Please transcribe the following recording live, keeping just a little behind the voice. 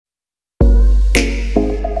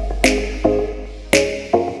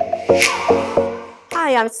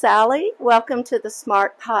Hi, I'm Sally. Welcome to the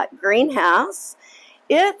Smart Pot Greenhouse.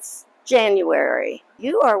 It's January.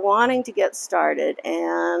 You are wanting to get started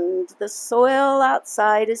and the soil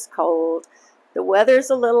outside is cold. The weather's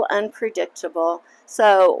a little unpredictable.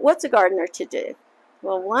 So what's a gardener to do?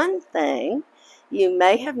 Well, one thing you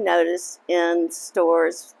may have noticed in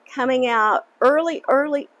stores coming out early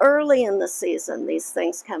in the season, these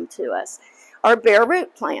things come to us, are bare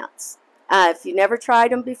root plants. If you never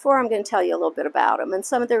tried them before, I'm going to tell you a little bit about them and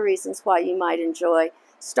some of the reasons why you might enjoy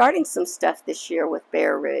starting some stuff this year with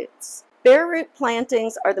bare roots. Bare root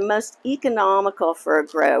plantings are the most economical for a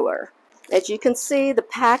grower. As you can see, the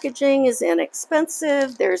packaging is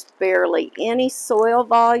inexpensive. There's barely any soil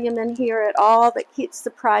volume in here at all that keeps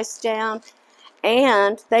the price down.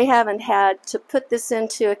 And they haven't had to put this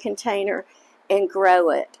into a container and grow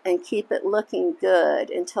it and keep it looking good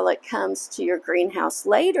until it comes to your greenhouse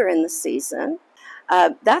later in the season.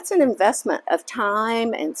 That's an investment of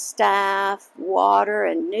time and staff, water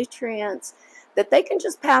and nutrients that they can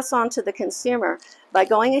just pass on to the consumer by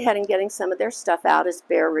going ahead and getting some of their stuff out as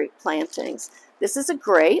bare root plantings. This is a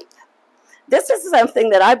grape. This is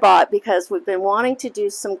something that I bought because we've been wanting to do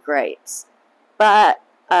some grapes, but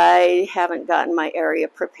I haven't gotten my area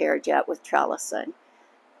prepared yet with trellising.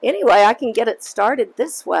 Anyway, I can get it started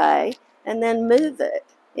this way and then move it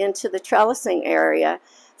into the trellising area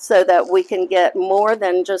so that we can get more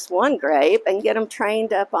than just one grape and get them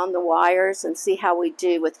trained up on the wires and see how we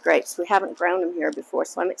do with grapes. We haven't grown them here before,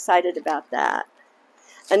 so I'm excited about that.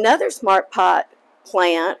 Another Smart Pot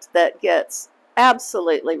plant that gets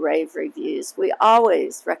absolutely rave reviews, we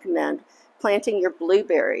always recommend planting your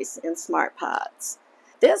blueberries in Smart Pots.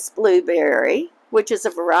 This blueberry, which is a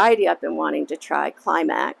variety I've been wanting to try,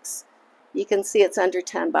 Climax, you can see it's under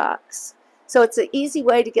 10 bucks. So it's an easy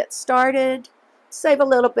way to get started, save a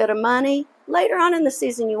little bit of money. Later on in the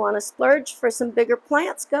season you want to splurge for some bigger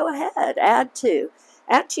plants, go ahead, add to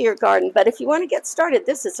your garden. But if you want to get started,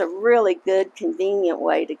 this is a really good, convenient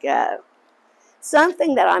way to go.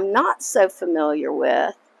 Something that I'm not so familiar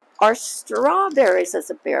with are strawberries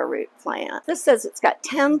as a bare root plant. This says it's got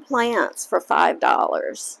 10 plants for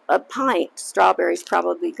 $5. A pint strawberries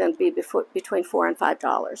probably going to be between $4 and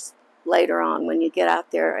 $5 later on when you get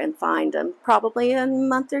out there and find them. Probably in a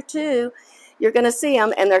month or two you're going to see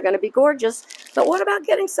them and they're going to be gorgeous. But what about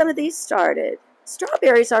getting some of these started?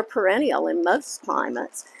 Strawberries are perennial in most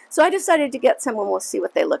climates, so I decided to get some and we'll see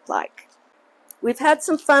what they look like. We've had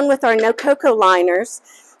some fun with our NoCoco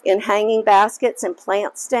liners in hanging baskets and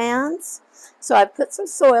plant stands. So I've put some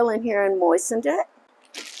soil in here and moistened it.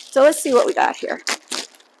 So let's see what we got here.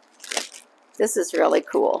 This is really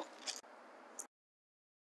cool.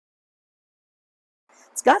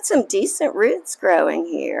 It's got some decent roots growing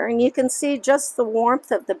here, and you can see just the warmth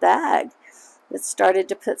of the bag. It started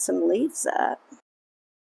to put some leaves up.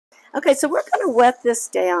 Okay, so we're going to wet this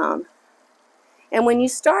down. And when you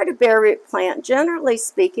start a bare root plant, generally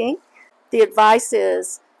speaking, the advice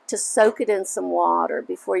is to soak it in some water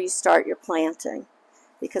before you start your planting,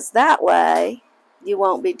 because that way you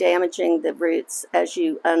won't be damaging the roots as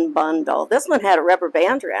you unbundle. This one had a rubber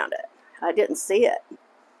band around it. I didn't see it.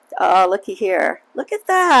 Oh, looky here. Look at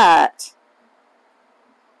that.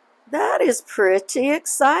 That is pretty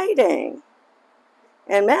exciting.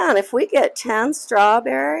 And man, if we get 10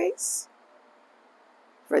 strawberries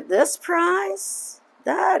for this price,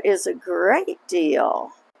 that is a great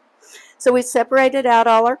deal. So we separated out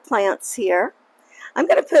all our plants here. I'm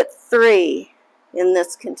going to put 3 in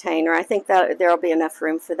this container. I think that there will be enough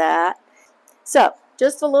room for that. So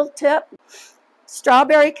just a little tip.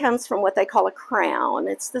 Strawberry comes from what they call a crown.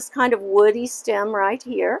 It's this kind of woody stem right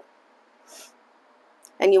here.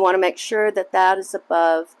 And you want to make sure that that is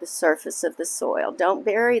above the surface of the soil. Don't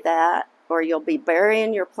bury that or you'll be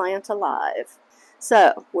burying your plant alive.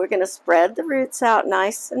 So we're going to spread the roots out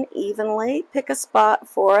nice and evenly. Pick a spot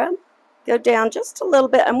for them. Go down just a little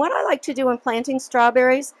bit. And what I like to do when planting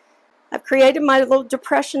strawberries, I've created my little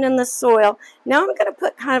depression in the soil. Now I'm going to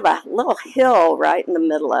put kind of a little hill right in the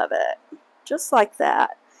middle of it. Just like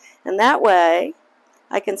that. And that way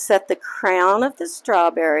I can set the crown of the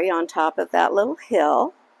strawberry on top of that little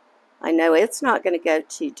hill. I know it's not going to go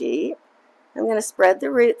too deep. I'm going to spread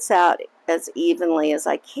the roots out as evenly as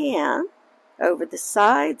I can over the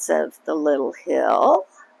sides of the little hill.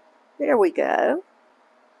 There we go.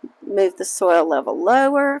 Move the soil level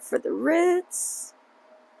lower for the roots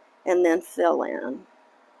and then fill in.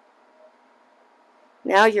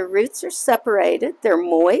 Now your roots are separated. They're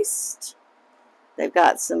moist. They've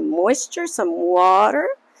got some moisture, some water.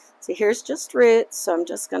 So here's just roots. So I'm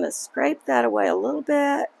just going to scrape that away a little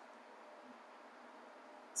bit.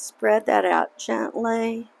 Spread that out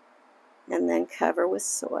gently. and then cover with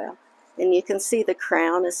soil. And you can see the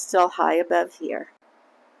crown is still high above here.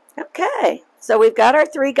 Okay, so we've got our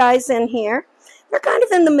 3 guys in here. They're kind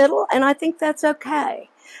of in the middle, and I think that's okay.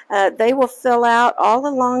 They will fill out all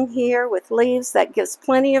along here with leaves. That gives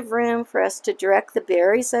plenty of room for us to direct the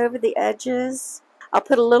berries over the edges. I'll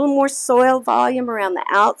put a little more soil volume around the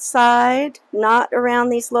outside, not around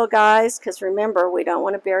these little guys, because remember, we don't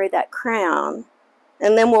want to bury that crown.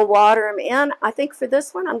 And then we'll water them in. I think for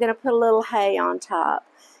this one, I'm going to put a little hay on top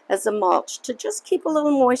as a mulch to just keep a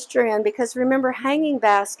little moisture in, because remember, hanging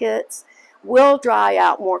baskets will dry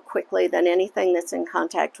out more quickly than anything that's in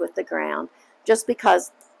contact with the ground, just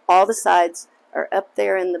because all the sides are up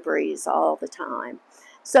there in the breeze all the time.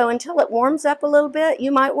 So until it warms up a little bit,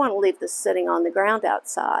 you might want to leave this sitting on the ground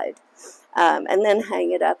outside, and then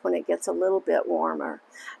hang it up when it gets a little bit warmer.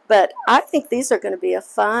 But I think these are going to be a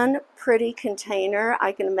fun, pretty container.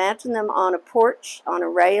 I can imagine them on a porch, on a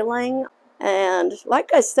railing. And like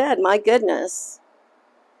I said, my goodness,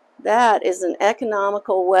 that is an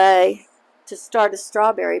economical way to start a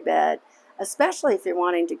strawberry bed, especially if you're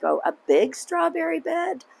wanting to go a big strawberry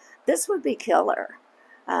bed. This would be killer.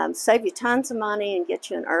 Save you tons of money and get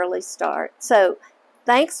you an early start. So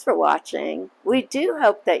thanks for watching. We do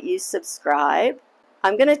hope that you subscribe.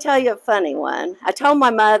 I'm going to tell you a funny one. I told my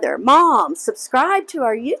mother, Mom, subscribe to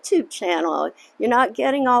our YouTube channel. You're not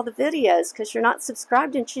getting all the videos because you're not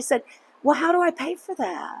subscribed. And she said, well, how do I pay for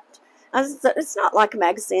that? I said, it's not like a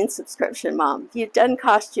magazine subscription, Mom. It doesn't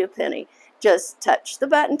cost you a penny. Just touch the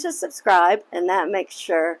button to subscribe, and that makes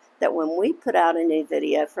sure that when we put out a new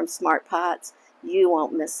video from Smart Pots, you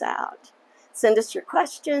won't miss out. Send us your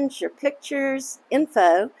questions, your pictures,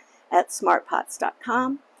 info at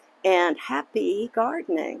smartpots.com, and happy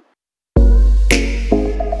gardening.